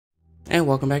And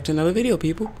welcome back to another video,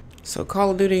 people. So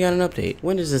Call of Duty got an update.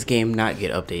 When does this game not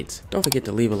get updates? Don't forget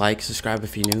to leave a like, subscribe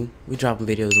if you're new. We dropping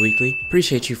videos weekly.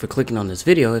 Appreciate you for clicking on this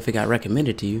video if it got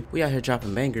recommended to you. We out here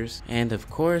dropping bangers. And of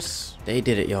course, they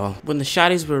did it, y'all. When the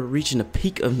shotties were reaching a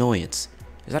peak of annoyance.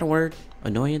 Is that a word?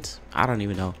 Annoyance? I don't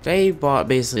even know. They bought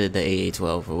basically the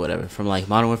AA-12 or whatever from like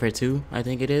Modern Warfare 2, I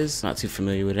think it is. Not too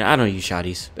familiar with it. I don't use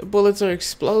shotties. The bullets are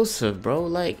explosive, bro.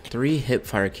 Like 3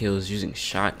 hipfire kills using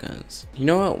shotguns. You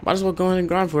know what? Might as well go ahead and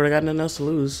grind for it. I got nothing else to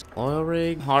lose. Oil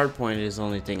rig. Hardpoint is the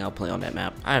only thing I'll play on that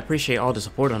map. I appreciate all the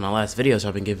support on the last videos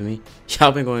y'all been giving me.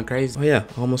 Y'all been going crazy. Oh yeah,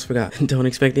 almost forgot. Don't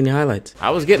expect any highlights.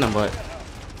 I was getting them, but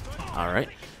alright.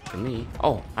 For me.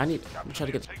 Oh, I'm trying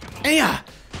to get. Hey!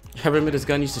 I remember this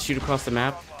gun used to shoot across the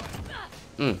map.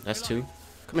 That's 2.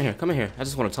 Come in here, come in here. I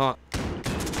just want to talk.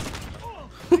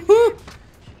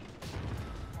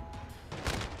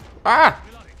 Ah!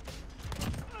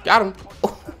 Got him.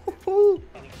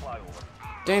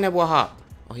 Dang, that boy hop.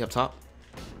 Oh, he up top.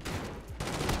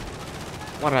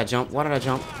 Why did I jump? Why did I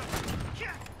jump?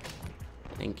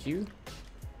 Thank you.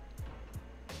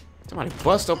 Somebody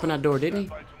bust open that door, didn't he?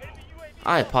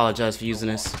 I apologize for using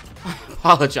this. I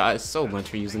apologize so much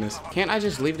for using this. Can't I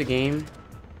just leave the game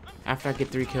after I get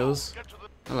 3 kills?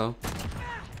 Hello.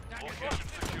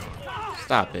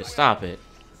 Stop it. Stop it.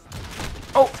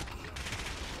 Oh!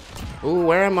 Ooh,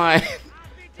 where am I?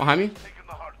 Behind me?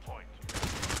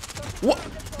 What?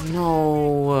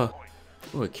 No.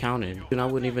 Ooh, it counted. And I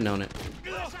wouldn't even known it.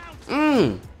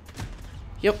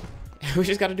 Yep. We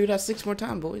just gotta do that 6 more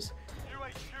times, boys.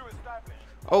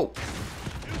 Oh.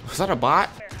 Was that a bot?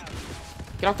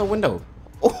 Get out the window.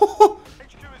 Oh!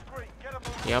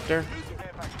 You up there?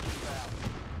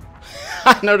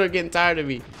 I know they're getting tired of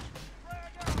me.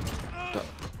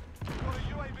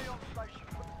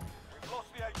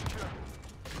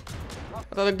 I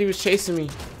thought that dude was chasing me.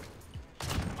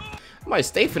 I might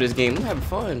stay for this game. I'm having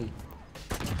fun.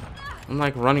 I'm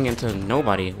like running into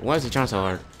nobody. Why is he trying so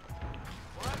hard?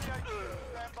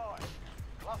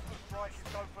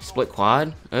 Split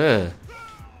quad? Ugh.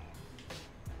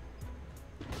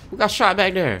 Who got shot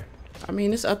back there? I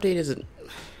mean, this update isn't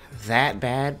that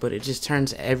bad, but it just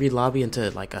turns every lobby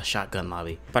into like a shotgun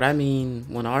lobby. But I mean,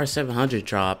 when R700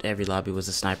 dropped, every lobby was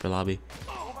a sniper lobby.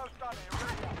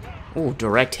 Oh,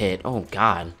 direct hit. Oh,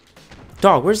 God.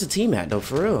 Dog, where's the team at, though,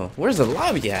 for real? Where's the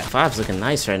lobby at? 5's looking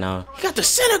nice right now. He got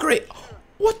disintegrate.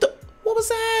 What the? What was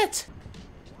that?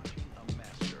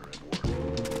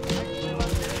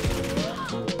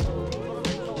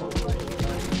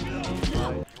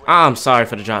 I'm sorry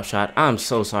for the drop shot. I'm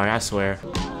so sorry, I swear.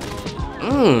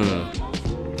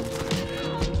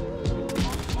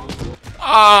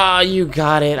 Ah, you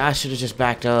got it. I should have just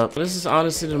backed up. This is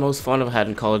honestly the most fun I've had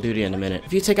in Call of Duty in a minute.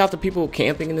 If you take out the people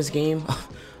camping in this game,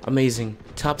 amazing.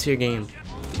 Top tier game.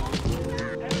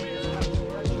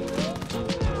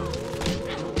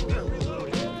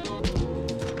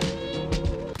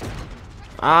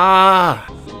 Ah!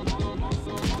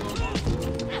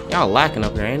 Y'all lacking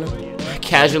up here, ain't it?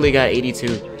 Casually got 82.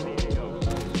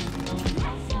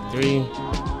 3,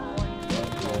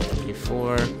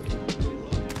 4,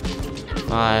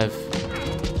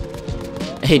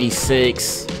 5,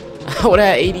 86. I would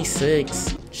have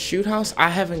 86. Shoot house? I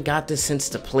haven't got this since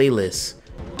the playlist.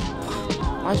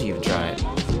 Why'd you even try it?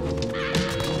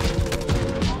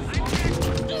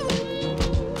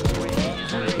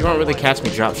 You won't really catch me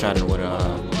drop shotting with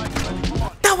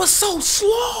That was so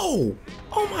slow!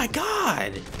 Oh my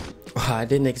god! I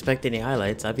didn't expect any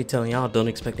highlights. I'd be telling y'all don't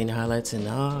expect any highlights, and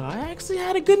I actually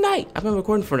had a good night. I've been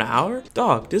recording for an hour.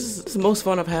 Dog, this is the most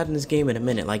fun I've had in this game in a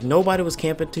minute. Like, nobody was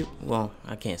camping too. Well,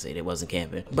 I can't say they wasn't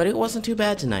camping, but it wasn't too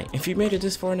bad tonight. If you made it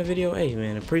this far in the video, hey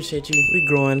man, appreciate you. We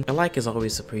growing. A like is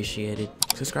always appreciated.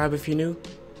 Subscribe if you're new,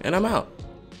 and I'm out.